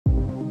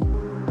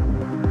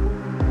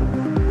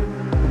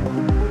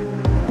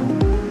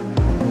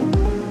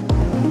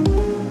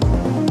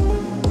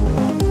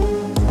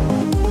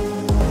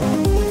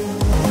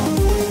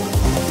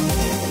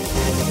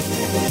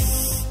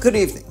Good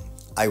evening,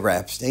 Ira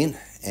Epstein,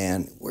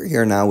 and we're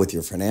here now with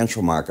your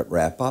financial market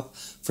wrap-up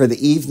for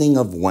the evening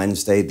of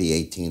Wednesday, the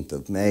 18th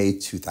of May,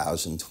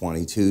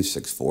 2022,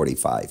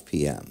 6:45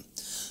 p.m.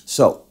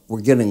 So we're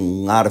getting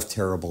a lot of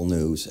terrible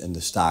news, and the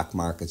stock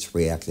market's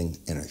reacting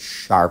in a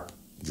sharp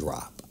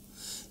drop.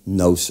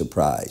 No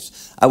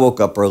surprise. I woke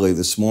up early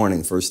this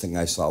morning. First thing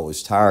I saw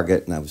was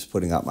Target, and I was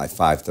putting out my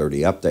 5:30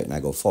 update, and I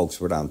go, folks,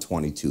 we're down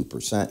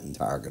 22% in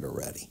Target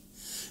already.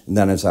 And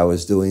then as I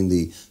was doing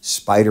the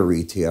Spider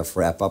ETF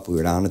wrap-up, we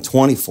were down to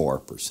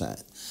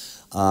 24%.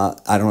 I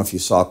don't know if you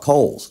saw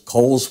Kohl's.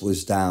 Kohl's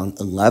was down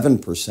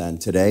 11%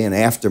 today, and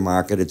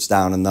aftermarket, it's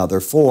down another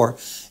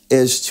 4%,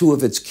 as two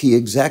of its key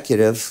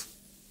executives,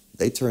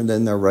 they turned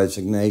in their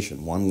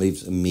resignation. One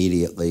leaves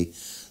immediately,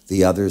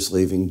 the other's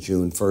leaving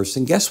June 1st.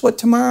 And guess what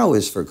tomorrow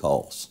is for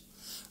Kohl's?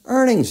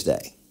 Earnings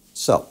day.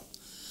 So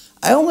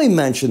I only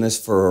mention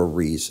this for a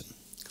reason.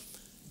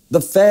 The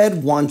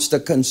Fed wants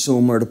the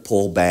consumer to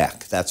pull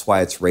back. That's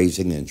why it's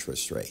raising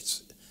interest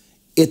rates.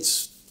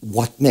 It's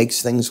what makes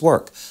things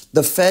work.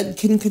 The Fed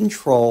can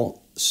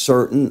control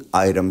certain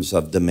items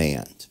of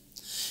demand.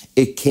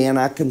 It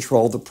cannot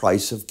control the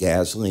price of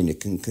gasoline. It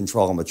can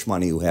control how much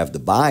money you have to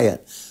buy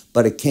it,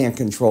 but it can't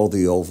control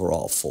the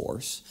overall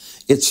force.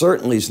 It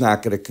certainly is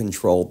not going to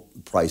control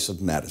the price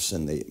of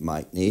medicine that you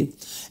might need.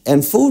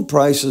 And food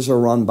prices are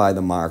run by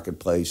the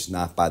marketplace,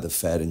 not by the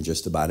Fed, in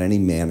just about any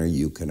manner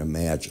you can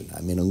imagine.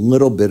 I mean, a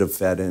little bit of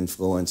Fed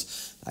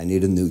influence. I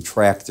need a new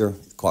tractor.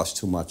 It costs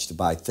too much to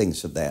buy,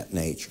 things of that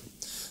nature.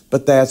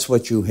 But that's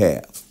what you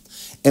have.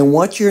 And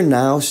what you're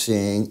now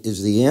seeing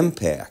is the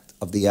impact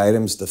of the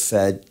items the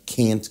Fed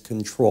can't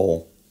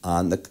control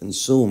on the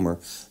consumer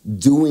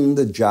doing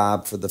the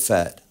job for the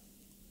Fed.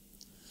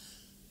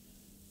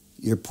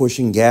 You're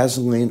pushing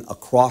gasoline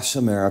across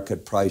America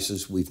at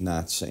prices we've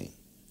not seen.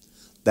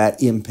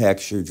 That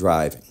impacts your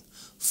driving.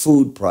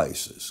 Food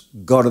prices.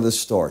 Go to the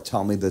store.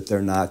 Tell me that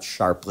they're not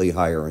sharply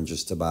higher in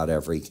just about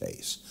every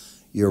case.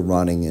 You're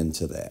running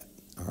into that.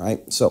 All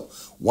right? So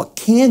what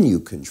can you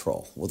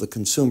control? Well, the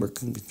consumer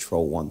can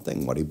control one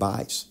thing, what he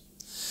buys.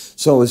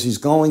 So as he's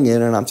going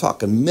in, and I'm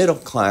talking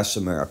middle-class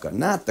America,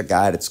 not the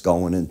guy that's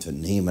going into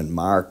Neiman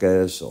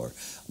Marcus or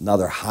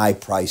another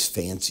high-priced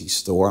fancy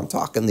store. I'm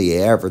talking the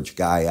average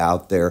guy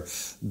out there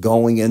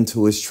going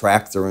into his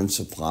Tractor and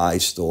Supply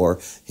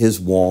store, his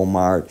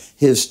Walmart,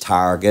 his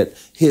Target,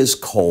 his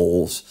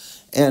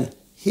Kohl's, and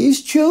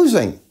he's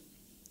choosing.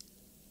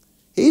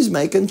 He's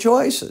making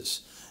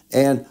choices,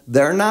 and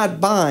they're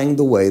not buying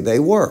the way they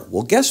were.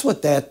 Well, guess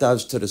what that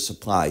does to the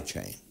supply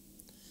chain?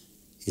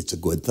 It's a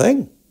good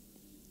thing.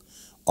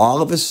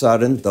 All of a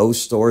sudden,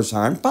 those stores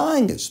aren't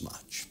buying as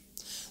much.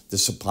 The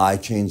supply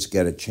chains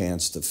get a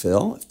chance to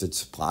fill. If the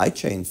supply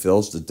chain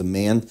fills, the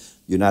demand,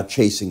 you're not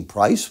chasing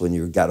price when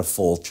you've got a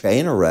full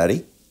chain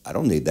already. I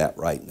don't need that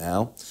right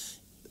now.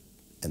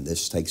 And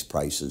this takes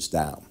prices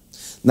down.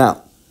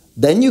 Now,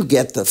 then you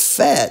get the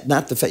Fed,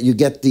 not the Fed, you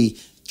get the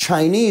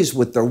Chinese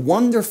with their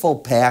wonderful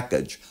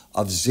package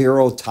of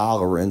zero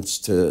tolerance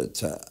to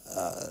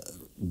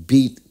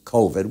beat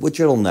COVID, which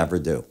it'll never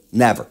do.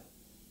 Never.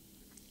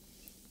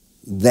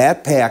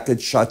 That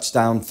package shuts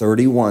down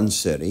 31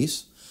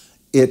 cities.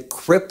 It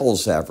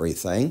cripples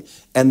everything.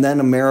 And then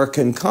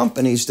American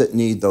companies that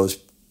need those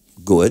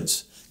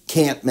goods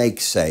can't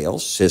make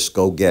sales.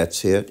 Cisco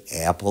gets hit.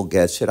 Apple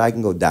gets hit. I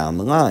can go down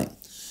the line.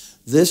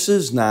 This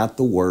is not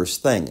the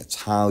worst thing.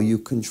 It's how you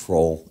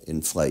control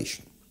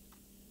inflation.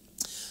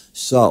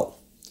 So,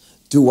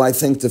 do I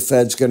think the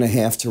Fed's going to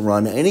have to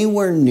run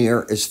anywhere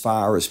near as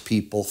far as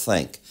people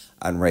think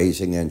on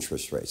raising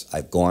interest rates?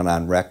 I've gone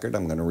on record.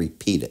 I'm going to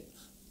repeat it.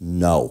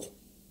 No.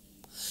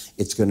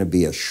 It's going to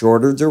be a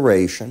shorter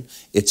duration.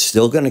 It's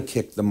still going to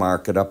kick the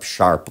market up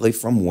sharply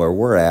from where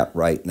we're at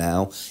right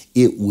now.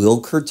 It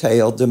will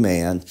curtail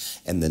demand,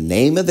 and the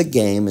name of the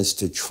game is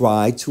to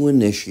try to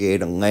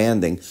initiate a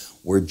landing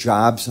where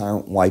jobs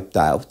aren't wiped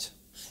out.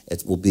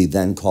 It will be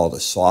then called a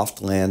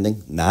soft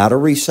landing, not a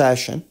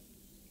recession,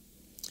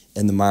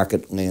 and the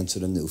market lands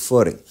at a new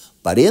footing.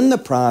 But in the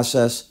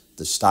process,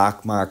 the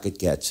stock market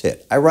gets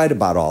hit. I write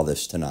about all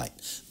this tonight.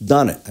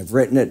 Done it. I've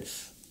written it.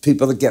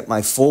 People that get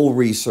my full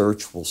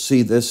research will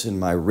see this in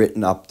my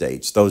written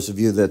updates. Those of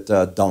you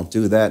that don't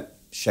do that,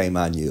 shame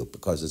on you,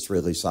 because it's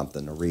really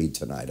something to read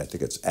tonight. I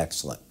think it's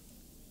excellent.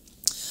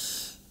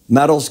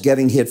 Metals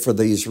getting hit for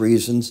these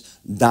reasons.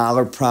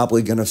 Dollar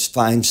probably going to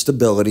find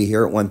stability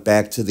here. It went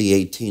back to the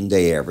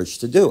 18-day average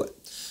to do it.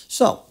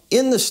 So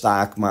in the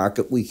stock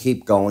market, we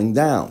keep going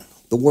down.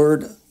 The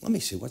word, let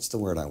me see, what's the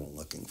word I'm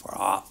looking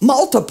for?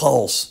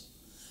 Multiples.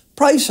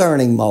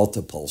 Price-earning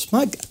multiples.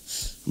 My God,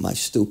 am I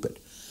stupid?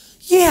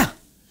 Yeah,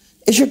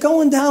 as you're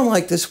going down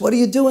like this, what are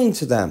you doing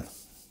to them?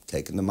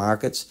 Taking the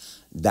markets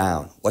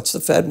down. What's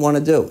the Fed want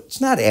to do? It's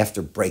not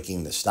after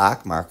breaking the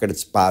stock market.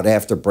 It's about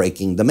after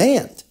breaking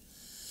demand.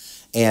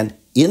 And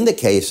in the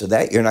case of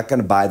that, you're not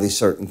going to buy these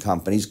certain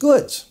companies'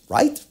 goods,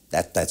 right?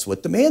 That's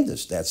what demand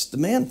is. That's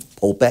demand.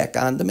 Pull back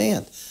on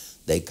demand.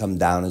 They come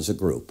down as a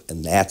group.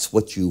 And that's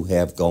what you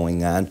have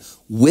going on,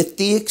 with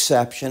the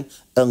exception,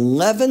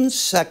 11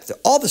 sectors,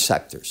 all the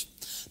sectors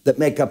that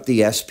make up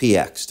the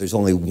SPX. There's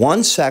only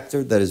one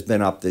sector that has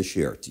been up this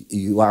year.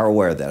 You are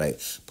aware of that. I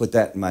put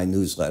that in my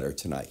newsletter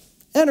tonight.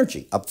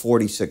 Energy, up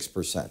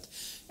 46%.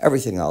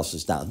 Everything else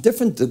is down.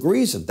 Different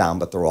degrees of down,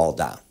 but they're all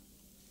down.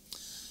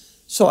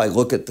 So I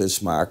look at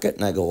this market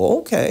and I go,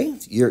 okay,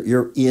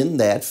 you're in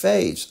that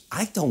phase.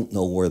 I don't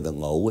know where the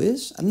low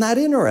is. I'm not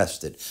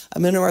interested.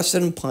 I'm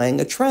interested in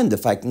playing a trend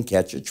if I can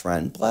catch a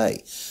trend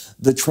play.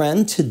 The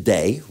trend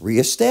today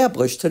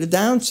reestablished to the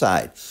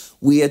downside.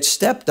 We had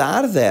stepped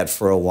out of that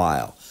for a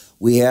while.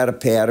 We had a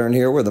pattern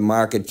here where the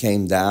market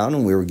came down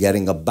and we were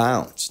getting a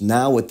bounce.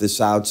 Now with this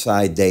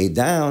outside day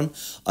down,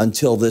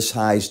 until this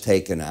high is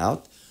taken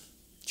out,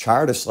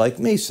 chartists like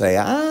me say,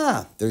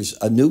 there's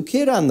a new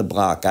kid on the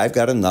block. I've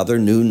got another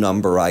new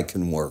number I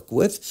can work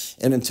with.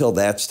 And until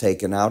that's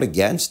taken out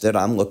against it,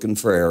 I'm looking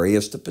for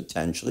areas to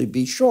potentially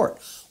be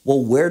short.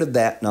 Well, where did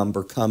that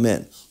number come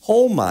in?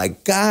 Oh my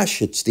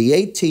gosh, it's the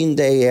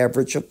 18-day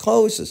average of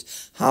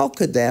closes. How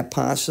could that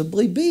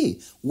possibly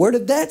be? Where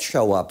did that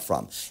show up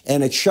from?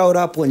 And it showed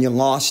up when you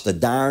lost the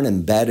darn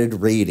embedded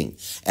reading.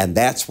 And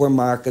that's where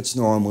markets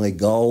normally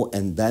go.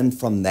 And then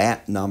from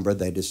that number,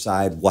 they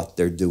decide what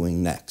they're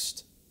doing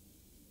next.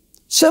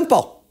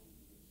 Simple.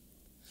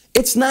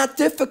 It's not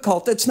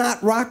difficult. It's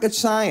not rocket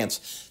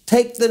science.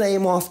 Take the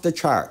name off the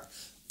chart.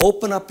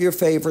 Open up your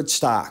favorite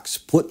stocks.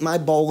 Put my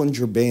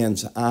Bollinger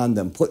Bands on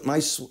them. Put my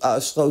slow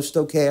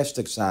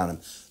stochastics on them.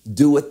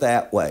 Do it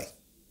that way.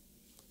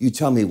 You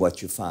tell me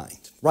what you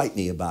find. Write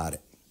me about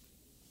it.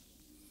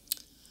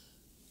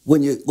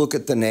 When you look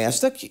at the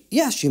NASDAQ,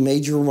 yes, you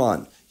made your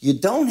run. You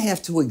don't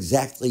have to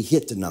exactly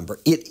hit the number.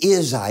 It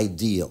is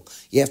ideal.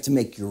 You have to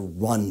make your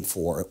run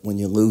for it when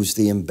you lose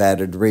the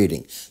embedded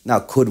reading. Now,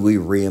 could we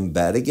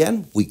re-embed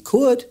again? We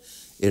could.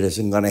 It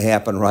isn't going to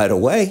happen right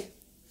away.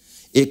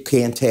 It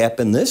can't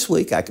happen this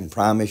week, I can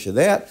promise you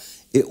that.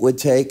 It would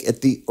take,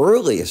 at the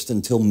earliest,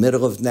 until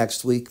middle of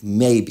next week,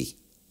 maybe.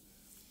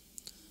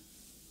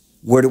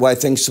 Where do I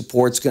think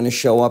support's going to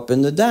show up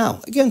in the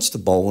Dow? Against the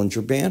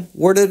Bollinger Band.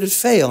 Where did it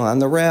fail on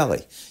the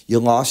rally? You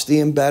lost the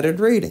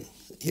embedded reading.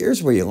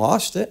 Here's where you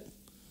lost it.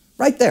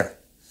 Right there.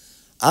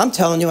 I'm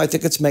telling you, I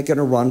think it's making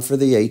a run for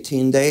the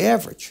 18-day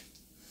average.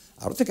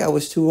 I don't think I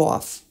was too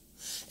off.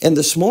 And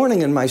this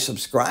morning in my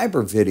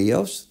subscriber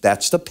videos,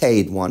 that's the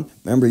paid one.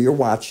 Remember, you're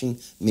watching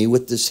me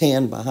with this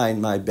hand behind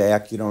my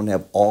back. You don't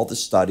have all the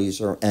studies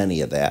or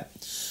any of that.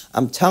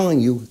 I'm telling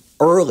you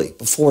early,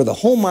 before the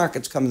whole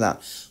market's coming down,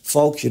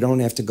 folks, you don't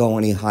have to go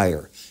any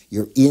higher.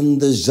 You're in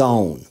the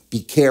zone.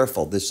 Be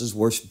careful. This is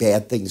where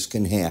bad things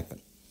can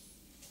happen.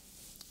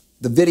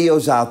 The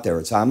video's out there.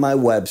 It's on my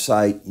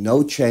website.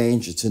 No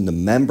change. It's in the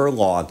member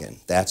login.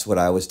 That's what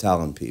I was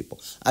telling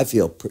people. I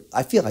feel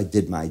I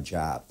did my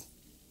job.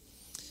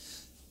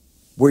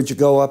 Where'd you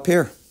go up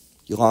here?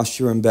 You lost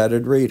your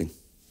embedded reading.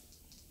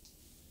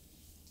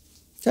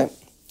 Okay.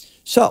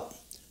 So,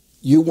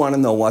 you want to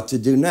know what to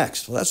do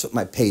next. Well, that's what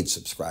my paid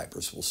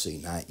subscribers will see,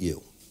 not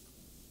you.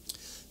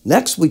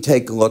 Next, we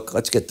take a look.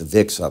 Let's get the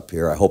VIX up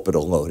here. I hope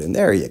it'll load in.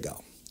 There you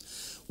go.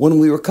 When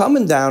we were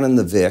coming down in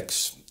the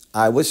VIX,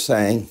 I was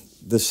saying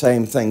the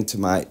same thing to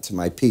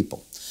my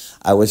people.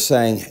 I was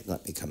saying,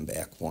 let me come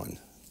back one.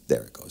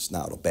 There it goes.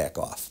 Now it'll back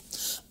off.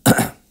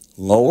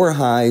 Lower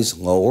highs,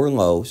 lower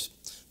lows.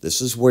 This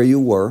is where you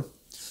were.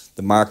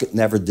 The market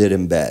never did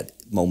embed.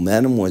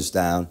 Momentum was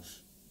down.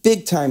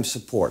 Big time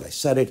support. I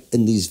said it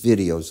in these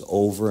videos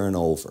over and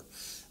over.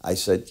 I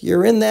said,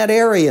 you're in that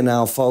area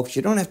now, folks.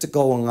 You don't have to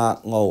go a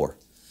lot lower.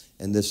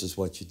 And this is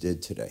what you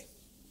did today.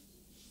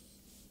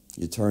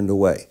 You turned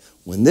away.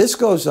 When this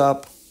goes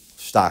up,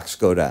 stocks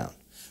go down.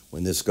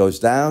 When this goes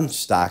down,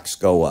 stocks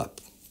go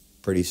up.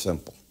 Pretty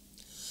simple.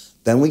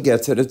 Then we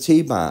get to the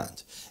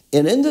T-bond.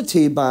 And in the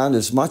T-bond,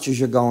 as much as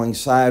you're going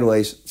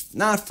sideways,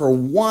 not for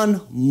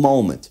one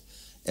moment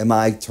am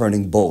I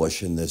turning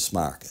bullish in this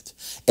market.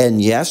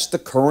 And yes, the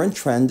current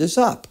trend is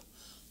up.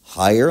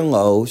 Higher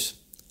lows,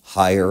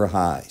 higher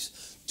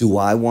highs. Do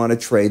I want to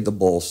trade the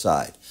bull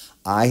side?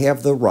 I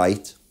have the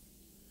right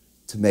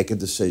to make a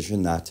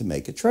decision not to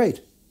make a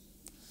trade.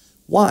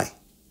 Why?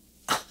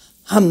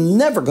 I'm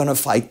never going to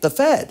fight the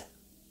Fed.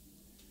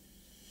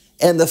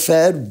 And the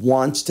Fed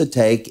wants to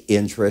take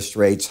interest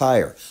rates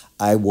higher.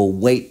 I will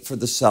wait for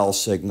the sell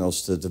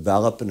signals to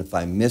develop, and if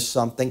I miss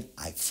something,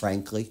 I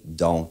frankly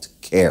don't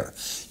care.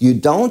 You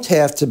don't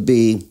have to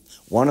be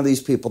one of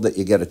these people that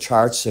you get a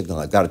chart signal,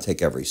 I've got to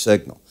take every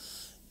signal.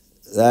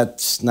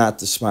 That's not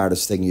the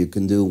smartest thing you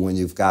can do when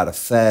you've got a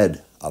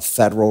Fed, a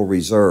Federal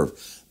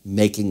Reserve,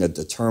 making a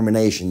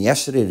determination.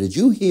 Yesterday, did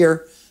you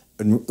hear,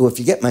 if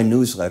you get my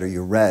newsletter,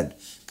 you read,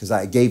 because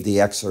I gave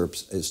the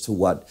excerpts as to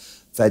what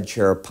Fed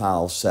Chair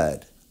Powell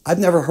said. I've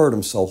never heard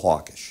him so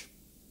hawkish.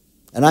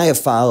 And I have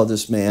followed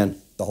this man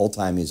the whole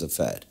time he's a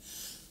Fed.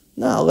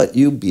 Now, I'll let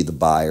you be the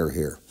buyer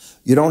here.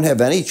 You don't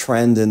have any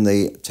trend in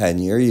the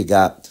 10-year. You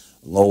got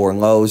lower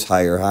lows,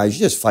 higher highs.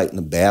 You're just fighting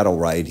a battle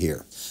right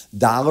here.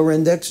 Dollar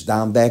index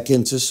down back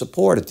into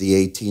support at the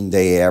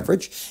 18-day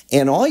average.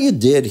 And all you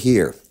did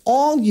here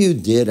all you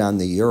did on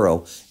the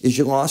euro is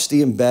you lost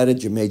the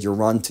embedded, you made your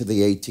run to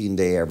the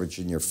 18-day average,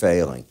 and you're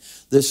failing.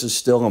 This is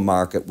still a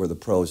market where the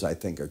pros, I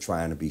think, are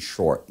trying to be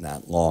short,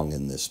 not long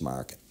in this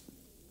market.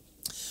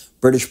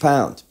 British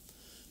pound,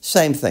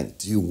 same thing.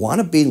 Do you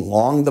want to be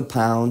long the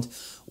pound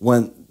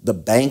when the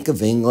Bank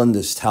of England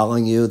is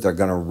telling you they're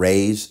going to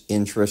raise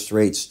interest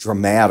rates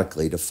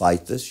dramatically to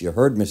fight this? You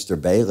heard Mr.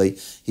 Bailey.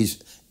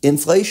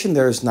 Inflation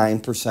there is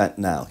 9%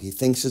 now. He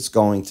thinks it's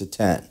going to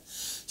 10.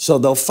 So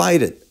they'll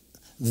fight it.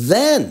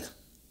 Then,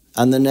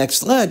 on the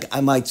next leg,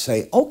 I might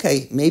say,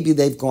 okay, maybe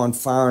they've gone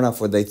far enough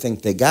where they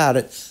think they got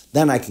it.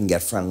 Then I can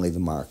get friendly the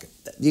market.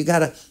 You got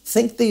to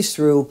think these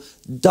through.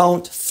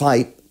 Don't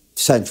fight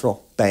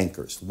central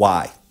bankers.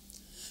 Why?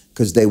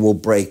 Because they will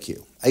break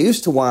you. I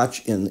used to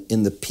watch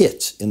in the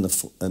pits, in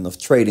the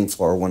trading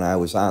floor when I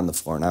was on the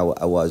floor, and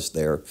I was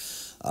there,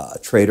 a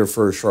trader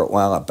for a short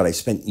while, but I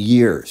spent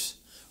years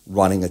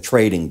running a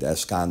trading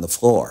desk on the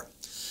floor.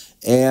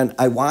 And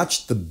I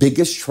watched the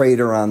biggest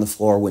trader on the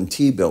floor when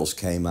T-bills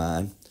came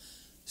on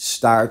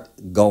start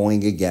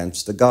going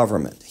against the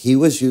government. He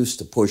was used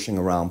to pushing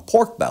around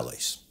pork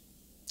bellies.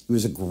 He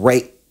was a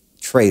great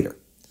trader.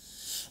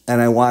 And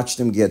I watched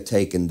him get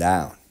taken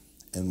down.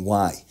 And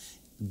why?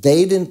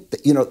 They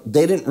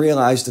didn't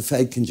realize the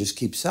Fed can just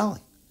keep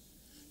selling.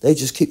 They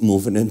just keep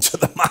moving into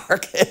the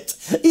market.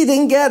 He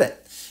didn't get it.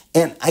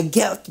 And I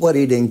get what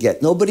he didn't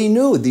get. Nobody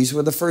knew. These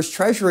were the first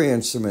Treasury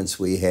instruments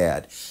we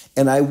had.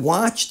 And I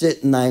watched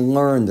it and I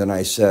learned and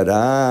I said,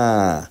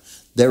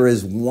 there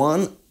is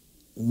one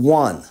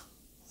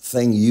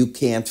thing you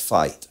can't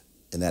fight,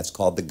 and that's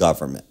called the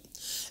government.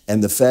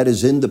 And the Fed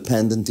is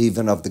independent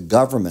even of the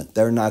government.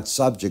 They're not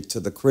subject to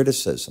the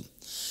criticism.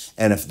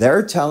 And if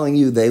they're telling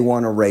you they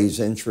want to raise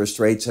interest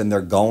rates and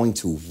they're going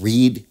to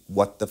read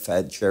what the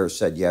Fed chair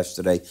said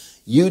yesterday,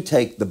 you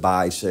take the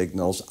buy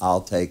signals,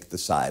 I'll take the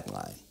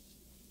sideline.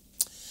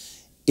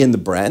 In the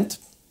Brent,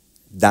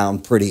 down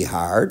pretty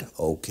hard,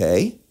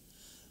 okay.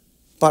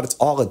 But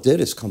all it did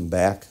is come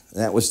back.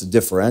 And that was the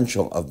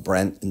differential of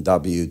Brent and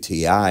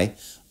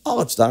WTI. All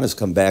it's done is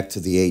come back to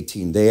the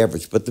 18-day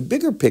average. But the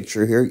bigger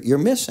picture here, you're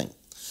missing.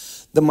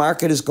 The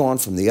market has gone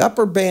from the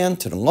upper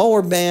band to the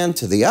lower band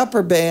to the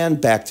upper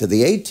band, back to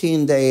the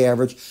 18-day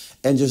average,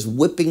 and just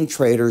whipping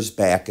traders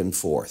back and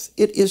forth.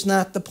 It is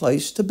not the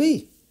place to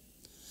be.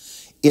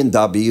 In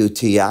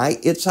WTI,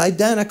 it's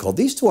identical.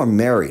 These two are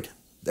married.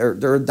 They're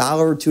 $1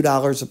 or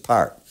 $2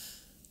 apart.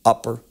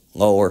 Upper,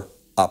 lower,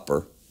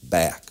 upper,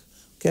 back.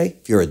 Okay?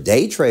 If you're a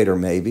day trader,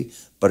 maybe,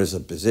 but as a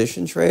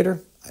position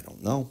trader, I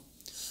don't know.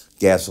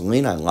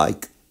 Gasoline, I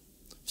like.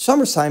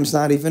 Summertime's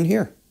not even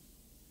here.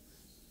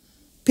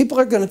 People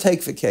are going to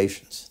take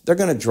vacations. They're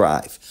going to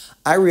drive.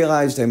 I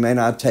realize they may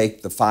not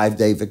take the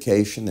 5-day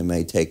vacation. They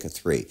may take a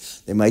 3.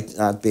 They might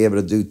not be able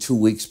to do 2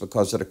 weeks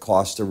because of the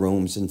cost of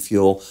rooms and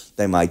fuel.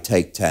 They might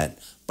take 10.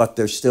 But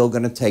they're still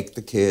going to take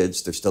the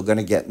kids. They're still going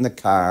to get in the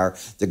car.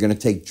 They're going to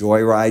take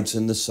joyrides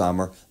in the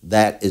summer.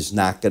 That is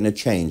not going to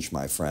change,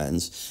 my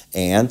friends.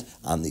 And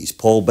on these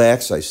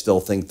pullbacks, I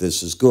still think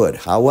this is good.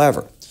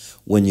 However,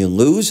 when you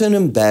lose an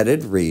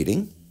embedded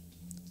reading,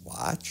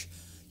 watch,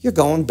 you're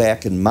going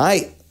back in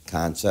my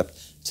concept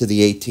to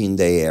the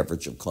 18-day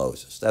average of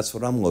closes. That's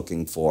what I'm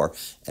looking for.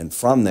 And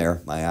from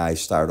there, my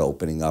eyes start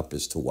opening up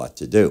as to what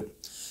to do.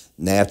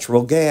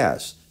 Natural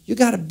gas. You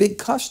got a big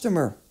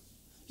customer.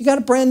 You got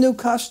a brand new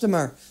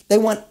customer. They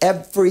want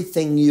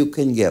everything you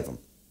can give them.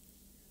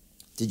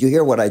 Did you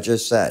hear what I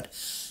just said?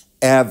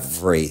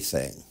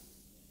 Everything.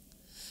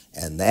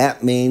 And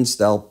that means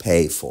they'll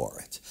pay for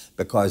it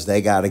because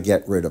they got to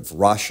get rid of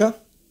Russia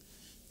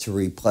to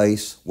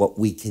replace what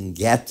we can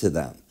get to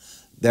them.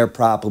 Their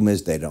problem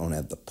is they don't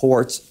have the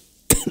ports,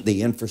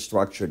 the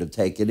infrastructure to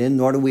take it in,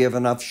 nor do we have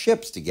enough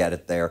ships to get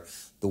it there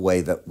the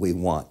way that we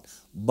want.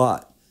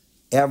 But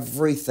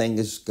everything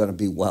is going to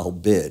be well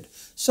bid.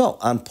 So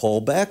on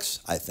pullbacks,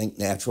 I think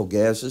natural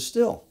gas is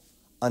still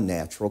a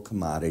natural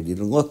commodity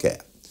to look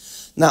at.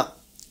 Now,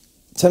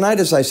 tonight,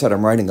 as I said,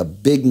 I'm writing a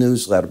big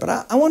newsletter, but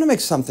I want to make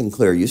something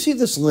clear. You see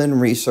this Linn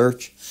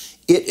research?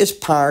 It is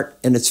part,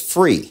 and it's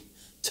free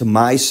to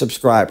my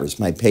subscribers,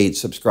 my paid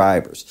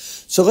subscribers.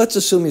 So let's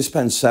assume you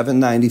spend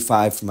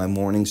 $7.95 for my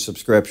morning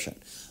subscription.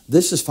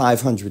 This is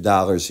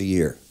 $500 a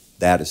year.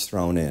 That is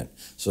thrown in.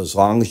 So as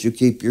long as you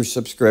keep your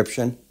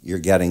subscription, you're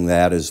getting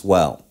that as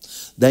well.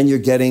 Then you're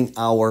getting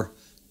our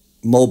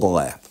mobile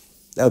app.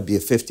 That would be a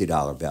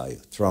 $50 value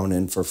thrown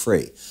in for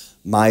free.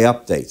 My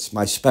updates,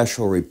 my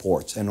special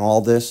reports, and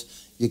all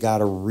this, you got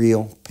a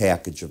real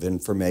package of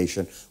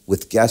information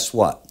with, guess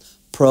what?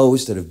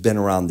 Pros that have been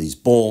around these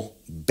bull,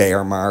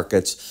 bear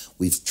markets.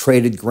 We've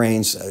traded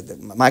grains.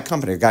 My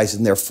company, guys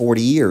in there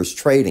 40 years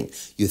trading.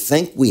 You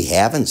think we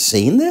haven't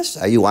seen this?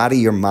 Are you out of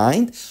your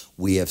mind?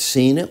 We have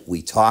seen it.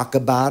 We talk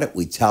about it.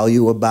 We tell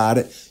you about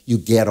it. You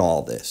get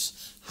all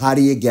this. How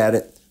do you get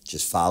it?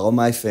 Just follow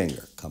my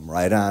finger. Come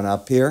right on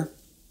up here,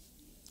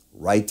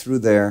 right through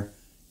there.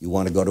 You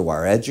want to go to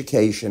our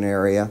education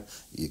area.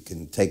 You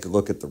can take a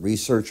look at the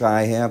research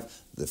I have.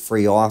 the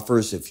free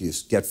offers. If you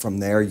get from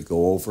there, you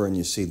go over and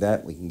you see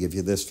that. We can give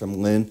you this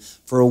from Linn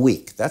for a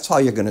week. That's how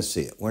you're going to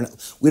see it.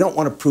 We don't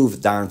want to prove a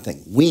darn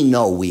thing. We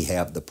know we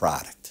have the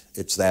product.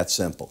 It's that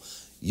simple.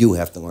 You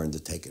have to learn to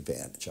take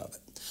advantage of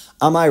it.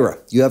 I'm Ira.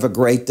 You have a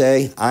great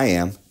day. I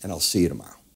am, and I'll see you tomorrow.